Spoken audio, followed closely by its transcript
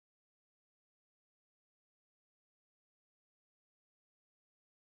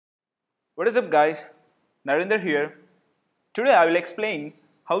What is up guys, Narendra here. Today I will explain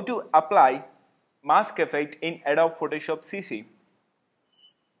how to apply mask effect in Adobe Photoshop CC.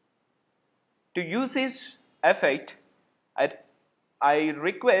 To use this effect, I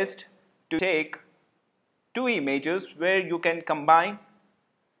request to take two images where you can combine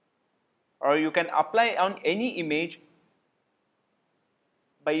or you can apply on any image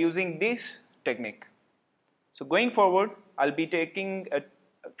by using this technique. So going forward, I'll be taking a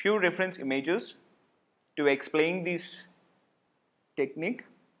few reference images to explain this technique.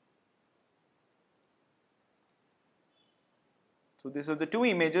 So these are the two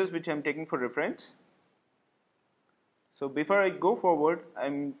images which I'm taking for reference. So before I go forward,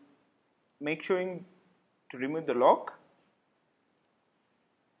 I'm make sure to remove the lock.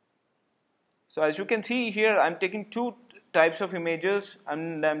 So as you can see here, I'm taking two types of images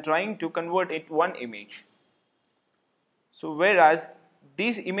and I'm trying to convert it one image. So whereas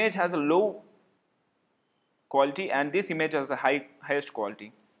this image has a low quality and this image has a highest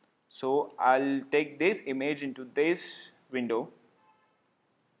quality. So I'll take this image into this window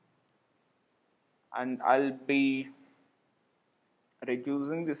and I'll be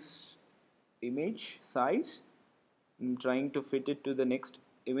reducing this image size and trying to fit it to the next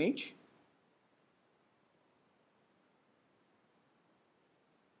image.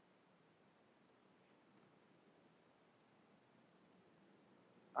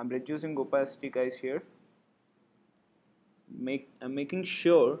 I'm reducing opacity guys here. I'm making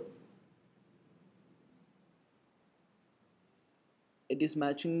sure it is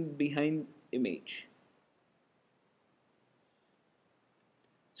matching behind image.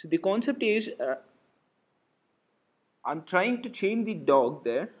 So the concept is I'm trying to change the dog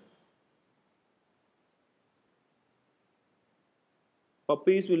there.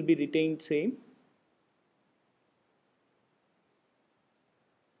 Puppies will be retained same.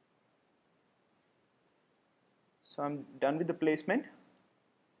 So I'm done with the placement.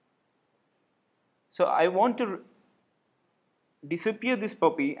 So I want to disappear this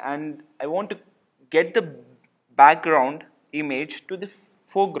puppy and I want to get the background image to the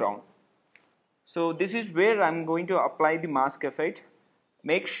foreground. So this is where I'm going to apply the mask effect.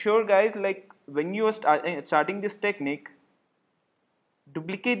 Make sure guys, like when you are starting this technique,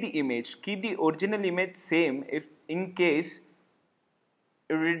 duplicate the image, keep the original image same. If in case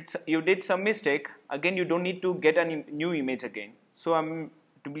you did some mistake, again you don't need to get a new image again. So I'm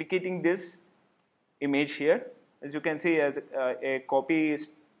duplicating this image here. As you can see, as a copy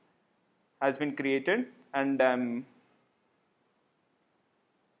has been created and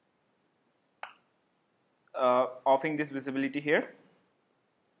offing this visibility here.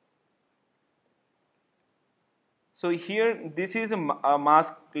 So here this is a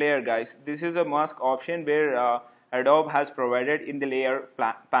mask layer guys. This is a mask option where Adobe has provided in the layer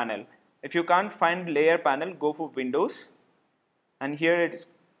panel. If you can't find layer panel, go for Windows and here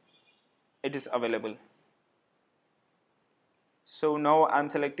it is available. So now I'm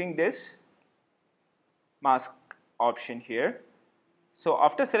selecting this mask option here. So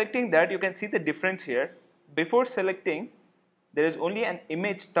after selecting that, you can see the difference here. Before selecting, there is only an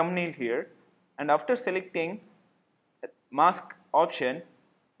image thumbnail here, and after selecting mask option,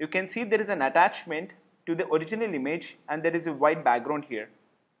 you can see there is an attachment to the original image and there is a white background here.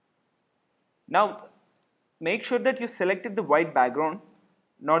 Now make sure that you selected the white background,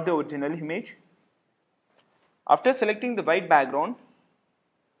 not the original image. After selecting the white background,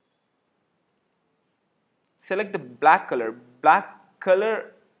 select the black color. Black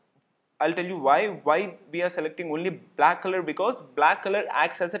color, I'll tell you why we are selecting only black color, because black color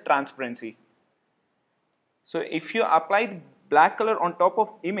acts as a transparency. So if you apply the black color on top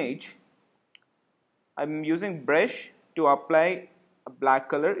of image, I'm using brush to apply a black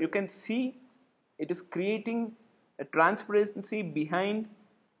color. You can see it is creating a transparency behind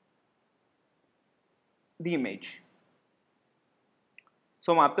the image.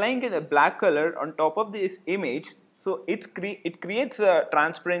 So I'm applying a black color on top of this image, so it creates a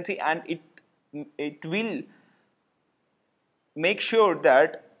transparency and it will make sure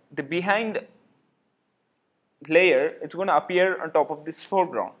that the behind layer it's going to appear on top of this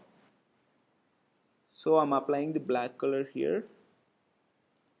foreground. So I'm applying the black color here.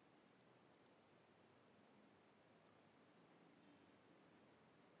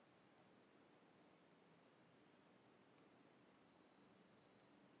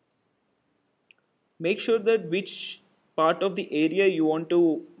 Make sure that which part of the area you want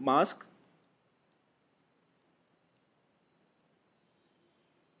to mask.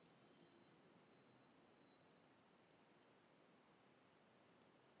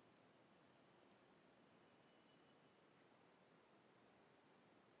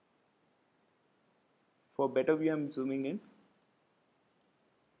 For better view, I'm zooming in.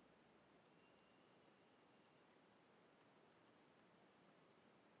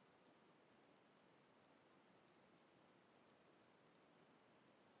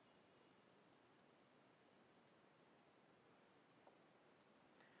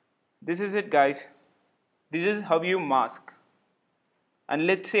 This is it, guys. This is how you mask. And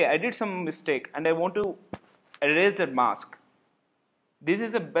let's say I did some mistake and I want to erase that mask. This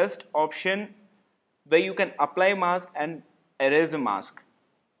is the best option where you can apply mask and erase the mask.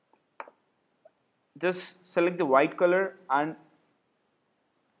 Just select the white color and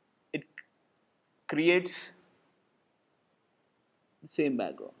it creates the same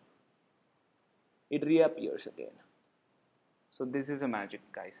background. It reappears again. So this is a magic,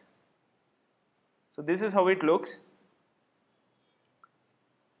 guys. So this is how it looks.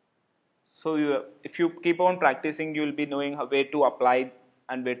 So if you keep on practicing, you will be knowing where to apply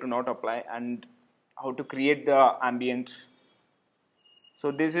and where to not apply, and how to create the ambience.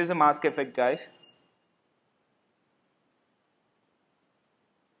 So this is a mask effect, guys.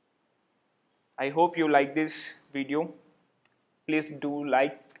 I hope you like this video. Please do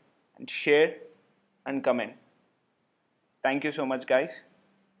like and share and comment. Thank you so much, guys.